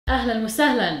Ahlan wa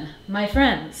sahlan, my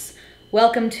friends.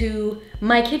 Welcome to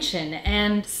my kitchen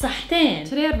and Sahtein.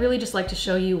 Today I'd really just like to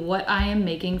show you what I am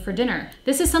making for dinner.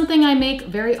 This is something I make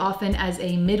very often as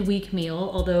a midweek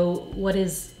meal, although what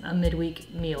is a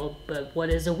midweek meal, but what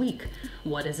is a week?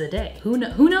 What is a day? Who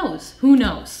knows? Who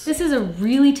knows? This is a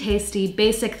really tasty,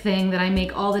 basic thing that I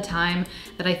make all the time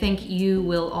that I think you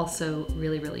will also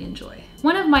really enjoy.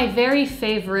 One of my very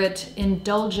favorite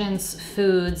indulgence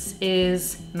foods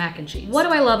is mac and cheese. What do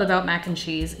I love about mac and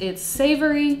cheese? It's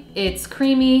savory, it's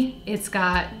creamy, it's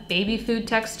got baby food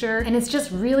texture, and it's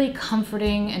just really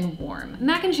comforting and warm.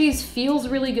 Mac and cheese feels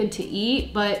really good to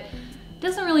eat, but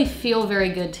doesn't really feel very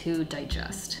good to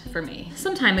digest for me.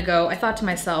 Some time ago, I thought to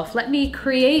myself, let me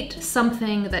create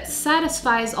something that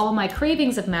satisfies all my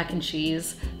cravings of mac and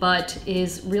cheese, but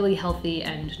is really healthy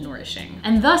and nourishing.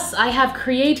 And thus, I have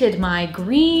created my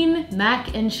green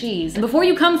mac and cheese. And before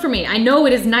you come for me, I know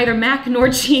it is neither mac nor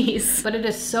cheese, but it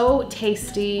is so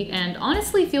tasty and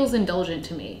honestly feels indulgent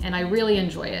to me, and I really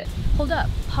enjoy it. Hold up,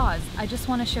 pause. I just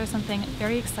want to share something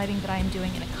very exciting that I am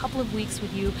doing in a couple of weeks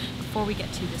with you before we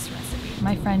get to this recipe.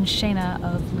 My friend Shayna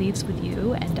of Leaves With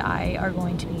You and I are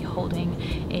going to be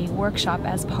holding a workshop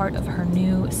as part of her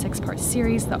new 6-part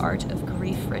series, The Art of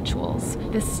Grief Rituals.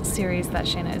 This series that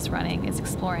Shayna is running is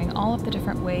exploring all of the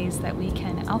different ways that we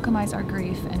can alchemize our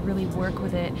grief and really work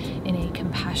with it in a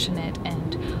compassionate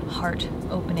and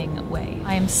heart-opening way.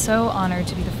 I am so honored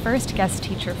to be the first guest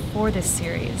teacher for this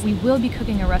series. We will be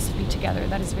cooking a recipe together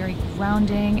that is very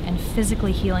grounding and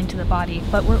physically healing to the body,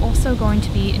 but we're also going to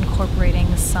be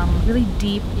incorporating some really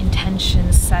deep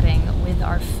intention setting with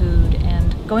our food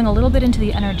and going a little bit into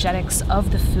the energetics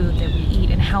of the food that we eat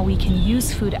and how we can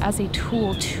use food as a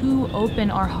tool to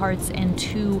open our hearts and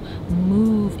to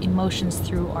move emotions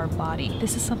through our body.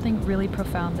 This is something really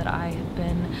profound that I have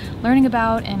been learning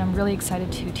about, and I'm really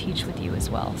excited to teach with you as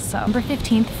well. So November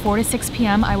 15th, 4 to 6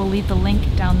 p.m. I will leave the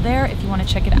link down there if you want to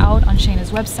check it out on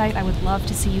Shayna's website. I would love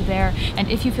to see you there.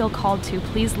 And if you feel called to,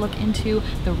 please look into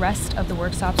the rest of the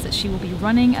workshops that she will be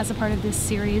running as a part of this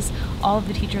series. All of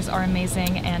the teachers are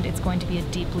amazing, and it's going to be a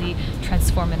deeply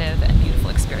transformative and beautiful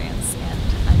experience, and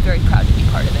I'm very proud to be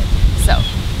part of it. So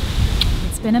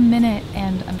it's been a minute,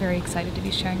 and I'm very excited to be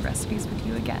sharing recipes with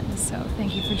you again. So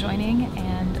thank you for joining,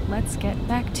 and let's get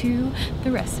back to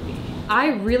the recipe. I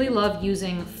really love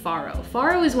using farro.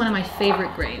 Farro is one of my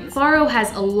favorite grains. Farro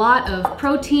has a lot of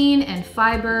protein and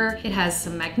fiber. It has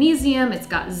some magnesium, it's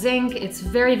got zinc. It's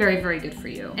very good for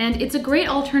you. And it's a great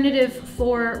alternative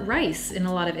for rice in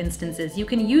a lot of instances. You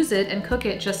can use it and cook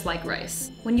it just like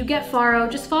rice. When you get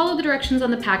farro, just follow the directions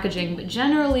on the packaging, but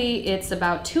generally it's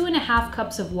about 2.5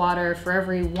 cups of water for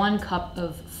every 1 cup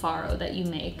of farro that you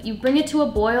make. You bring it to a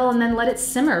boil and then let it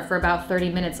simmer for about 30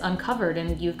 minutes uncovered,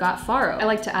 and you've got farro. I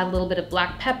like to add a little bit of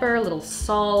black pepper, a little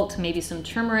salt, maybe some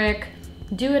turmeric.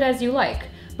 Do it as you like.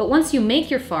 But once you make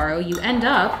your farro, you end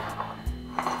up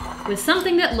with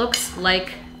something that looks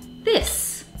like this.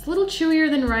 It's a little chewier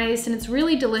than rice, and it's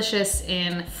really delicious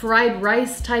in fried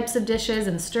rice types of dishes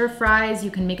and stir fries. You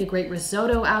can make a great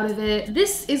risotto out of it.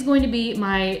 This is going to be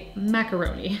my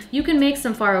macaroni. You can make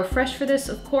some farro fresh for this,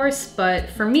 of course, but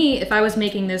for me, if I was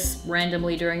making this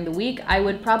randomly during the week, I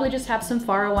would probably just have some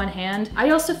farro on hand. I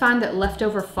also found that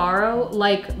leftover farro,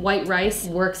 like white rice,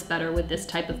 works better with this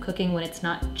type of cooking when it's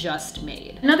not just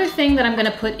made. Another thing that I'm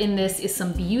gonna put in this is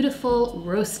some beautiful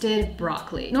roasted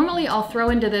broccoli. Normally I'll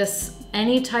throw into this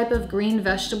any type of green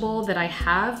vegetable that I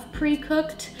have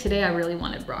pre-cooked. Today I really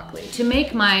wanted broccoli. To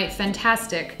make my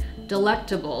fantastic,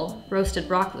 delectable roasted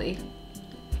broccoli.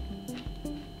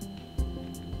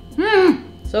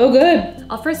 So good.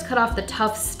 I'll first cut off the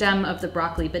tough stem of the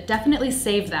broccoli, but definitely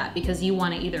save that because you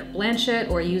want to either blanch it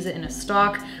or use it in a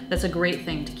stock. That's a great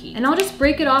thing to keep. And I'll just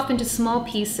break it off into small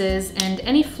pieces, and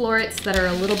any florets that are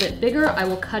a little bit bigger, I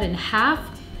will cut in half,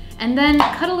 and then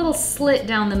cut a little slit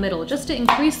down the middle just to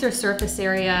increase their surface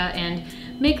area and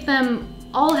make them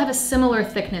all have a similar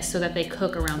thickness so that they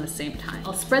cook around the same time.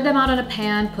 I'll spread them out on a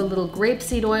pan, put a little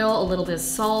grapeseed oil, a little bit of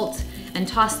salt, and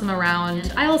toss them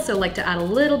around. I also like to add a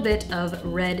little bit of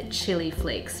red chili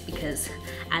flakes because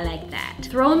I like that.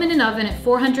 Throw them in an oven at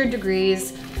 400 degrees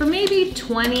for maybe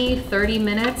 20-30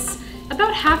 minutes.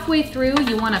 About halfway through,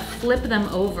 you want to flip them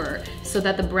over so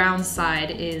that the brown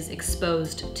side is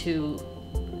exposed to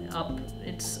up.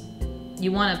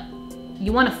 You want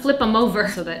to flip them over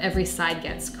so that every side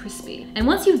gets crispy. And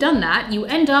once you've done that, you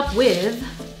end up with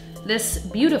this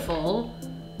beautiful,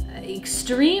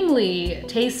 extremely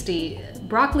tasty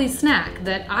broccoli snack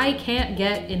that I can't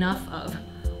get enough of.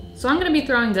 So I'm gonna be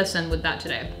throwing this in with that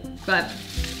today. But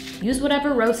use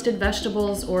whatever roasted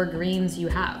vegetables or greens you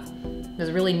have.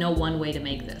 There's really no one way to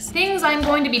make this. Things I'm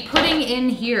going to be putting in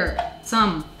here.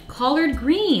 Some collard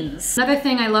greens. Another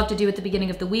thing I love to do at the beginning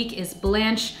of the week is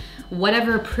blanch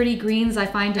whatever pretty greens I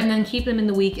find and then keep them in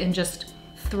the week and just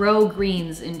throw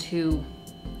greens into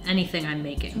anything I'm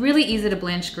making. Really easy to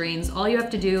blanch greens. All you have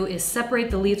to do is separate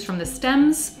the leaves from the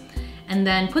stems and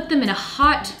then put them in a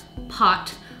hot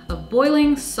pot of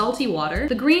boiling salty water.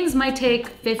 The greens might take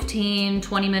 15,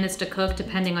 20 minutes to cook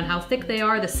depending on how thick they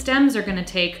are. The stems are gonna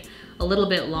take a little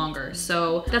bit longer.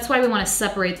 So that's why we wanna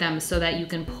separate them so that you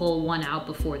can pull one out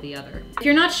before the other. If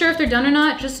you're not sure if they're done or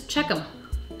not, just check them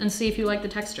and see if you like the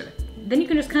texture. Then you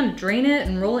can just kind of drain it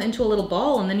and roll it into a little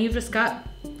ball and then you've just got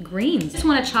greens. I just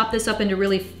wanna chop this up into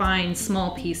really fine,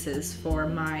 small pieces for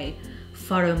my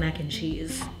farro mac and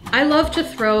cheese. I love to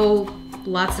throw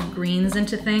lots of greens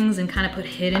into things and kind of put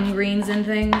hidden greens in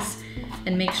things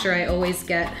and make sure I always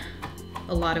get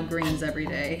a lot of greens every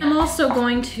day. I'm also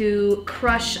going to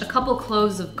crush a couple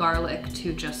cloves of garlic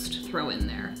to just throw in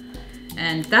there.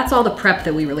 And that's all the prep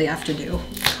that we really have to do.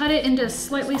 Cut it into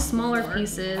slightly smaller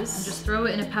pieces and just throw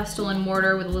it in a pestle and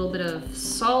mortar with a little bit of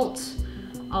salt,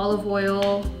 olive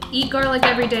oil. Eat garlic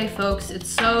every day, folks. It's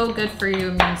so good for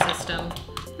your immune system.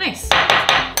 Nice.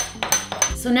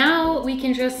 So now we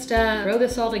can just throw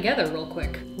this all together real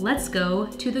quick. Let's go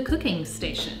to the cooking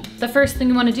station. The first thing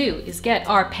we want to do is get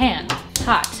our pan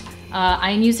hot.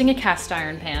 I am using a cast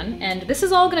iron pan, and this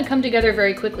is all gonna come together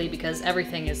very quickly because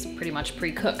everything is pretty much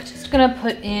pre-cooked. Just gonna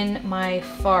put in my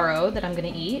farro that I'm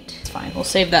gonna eat. It's fine, we'll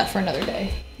save that for another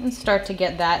day. And start to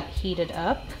get that heated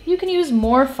up. You can use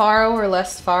more farro or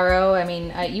less farro. I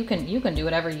mean, you can do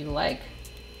whatever you like.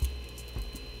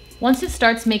 Once it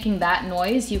starts making that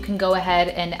noise, you can go ahead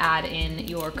and add in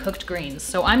your cooked greens.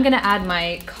 So I'm gonna add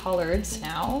my collards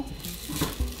now.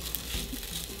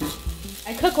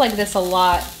 I cook like this a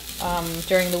lot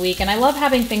during the week, and I love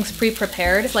having things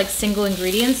pre-prepared, like single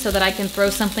ingredients, so that I can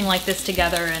throw something like this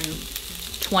together in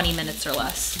 20 minutes or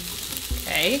less.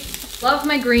 Okay. Love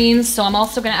my greens, so I'm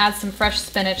also gonna add some fresh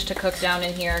spinach to cook down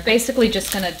in here. Basically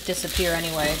just gonna disappear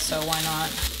anyway, so why not?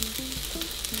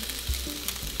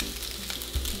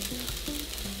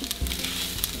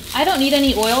 I don't need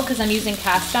any oil because I'm using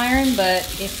cast iron, but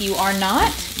if you are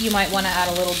not, you might want to add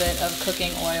a little bit of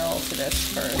cooking oil to this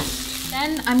first.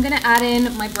 Then I'm going to add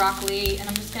in my broccoli, and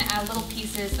I'm just going to add little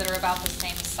pieces that are about the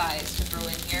same size to throw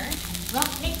in here.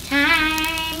 Broccoli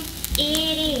time!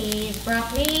 It is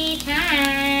broccoli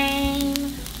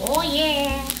time! Oh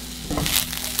yeah!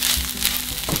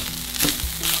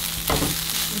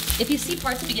 If you see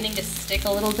parts beginning to stick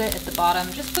a little bit at the bottom,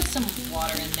 just put some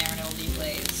water in there and it'll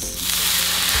deglaze.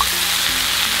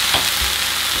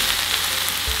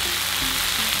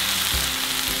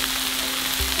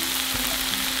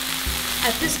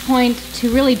 At this point,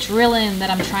 to really drill in that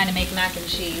I'm trying to make mac and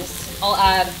cheese, I'll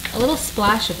add a little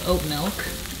splash of oat milk,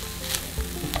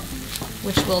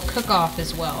 which will cook off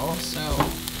as well, so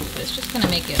it's just gonna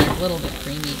make it a little bit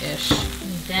creamy-ish.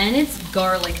 Then it's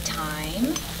garlic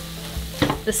time.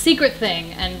 The secret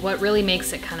thing, and what really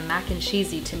makes it kind of mac and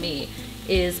cheesy to me,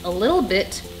 is a little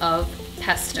bit of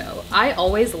pesto. I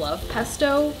always love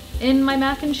pesto in my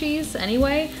mac and cheese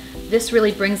anyway. This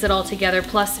really brings it all together,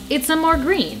 plus it's a more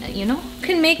green, you know? You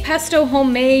can make pesto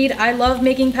homemade. I love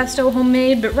making pesto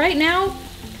homemade, but right now,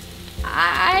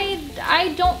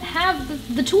 I don't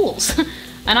have the tools,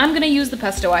 and I'm gonna use the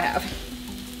pesto I have.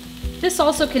 This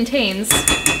also contains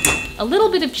a little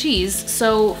bit of cheese,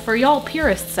 so for y'all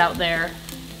purists out there,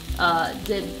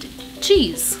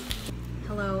 cheese.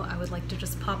 Hello, I would like to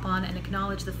just pop on and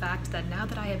acknowledge the fact that now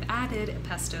that I have added a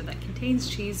pesto that contains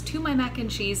cheese to my mac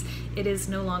and cheese, it is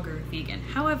no longer vegan.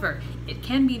 However, it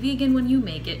can be vegan when you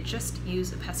make it. Just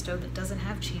use a pesto that doesn't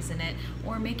have cheese in it,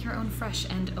 or make your own fresh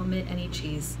and omit any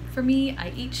cheese. For me,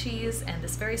 I eat cheese, and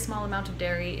this very small amount of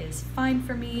dairy is fine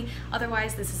for me.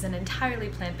 Otherwise, this is an entirely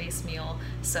plant-based meal,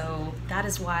 so that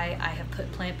is why I have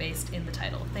put plant-based in the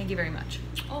title. Thank you very much.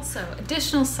 Also,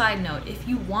 additional side note, if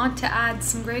you want to add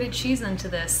some grated cheese into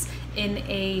this in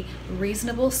a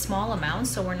reasonable small amount,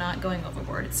 so we're not going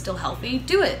overboard, it's still healthy,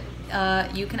 do it.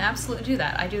 You can absolutely do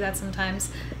that. I do that sometimes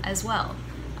as well.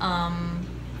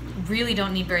 Really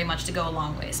don't need very much to go a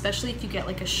long way, especially if you get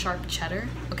like a sharp cheddar.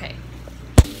 Okay,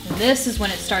 this is when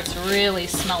it starts really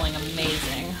smelling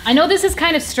amazing. I know this is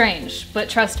kind of strange, but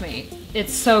trust me,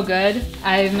 it's so good.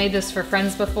 I've made this for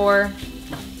friends before,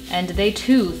 and they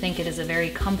too think it is a very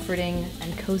comforting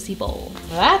and cozy bowl.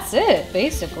 That's it,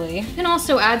 basically. You can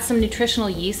also add some nutritional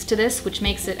yeast to this, which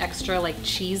makes it extra like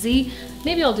cheesy.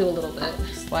 Maybe I'll do a little bit,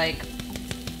 just like,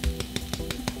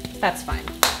 that's fine.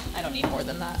 I don't need more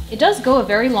than that. It does go a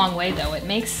very long way though. It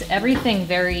makes everything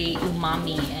very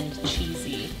umami and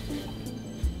cheesy.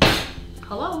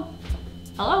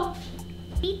 Hello?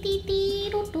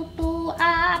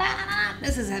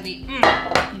 This is heavy.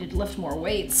 Need to lift more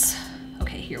weights.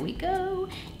 Okay, here we go.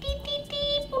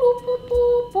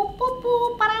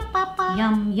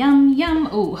 Yum, yum, yum.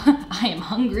 Oh, I am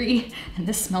hungry and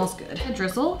this smells good. I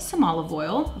drizzle some olive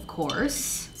oil, of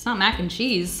course. It's not mac and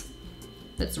cheese.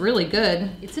 It's really good.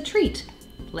 It's a treat.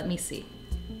 Let me see.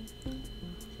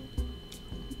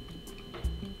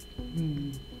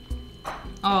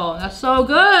 Oh, that's so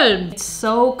good. It's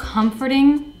so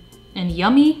comforting and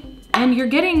yummy. And you're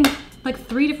getting like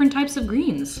 3 different types of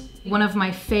greens. One of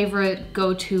my favorite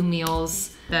go-to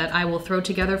meals that I will throw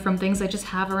together from things I just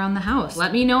have around the house.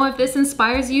 Let me know if this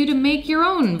inspires you to make your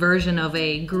own version of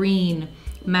a green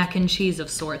mac and cheese of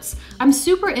sorts. I'm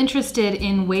super interested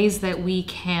in ways that we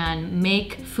can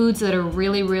make foods that are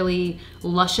really, really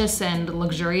luscious and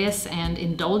luxurious and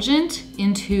indulgent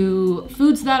into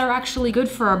foods that are actually good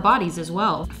for our bodies as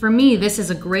well. For me, this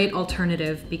is a great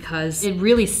alternative because it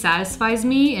really satisfies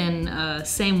me in the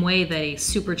same way that a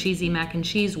super cheesy mac and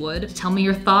cheese would. Tell me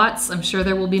your thoughts. I'm sure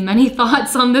there will be many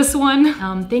thoughts on this one.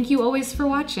 Thank you always for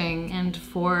watching and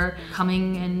for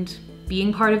coming and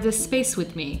being part of this space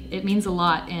with me. It means a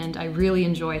lot and I really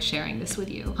enjoy sharing this with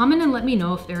you. Comment and let me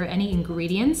know if there are any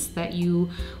ingredients that you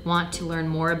want to learn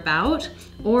more about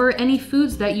or any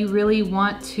foods that you really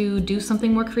want to do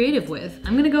something more creative with.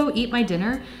 I'm gonna go eat my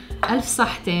dinner. Alf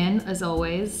Sahtein, as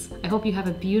always. I hope you have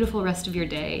a beautiful rest of your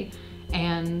day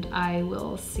and I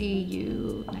will see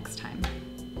you next time.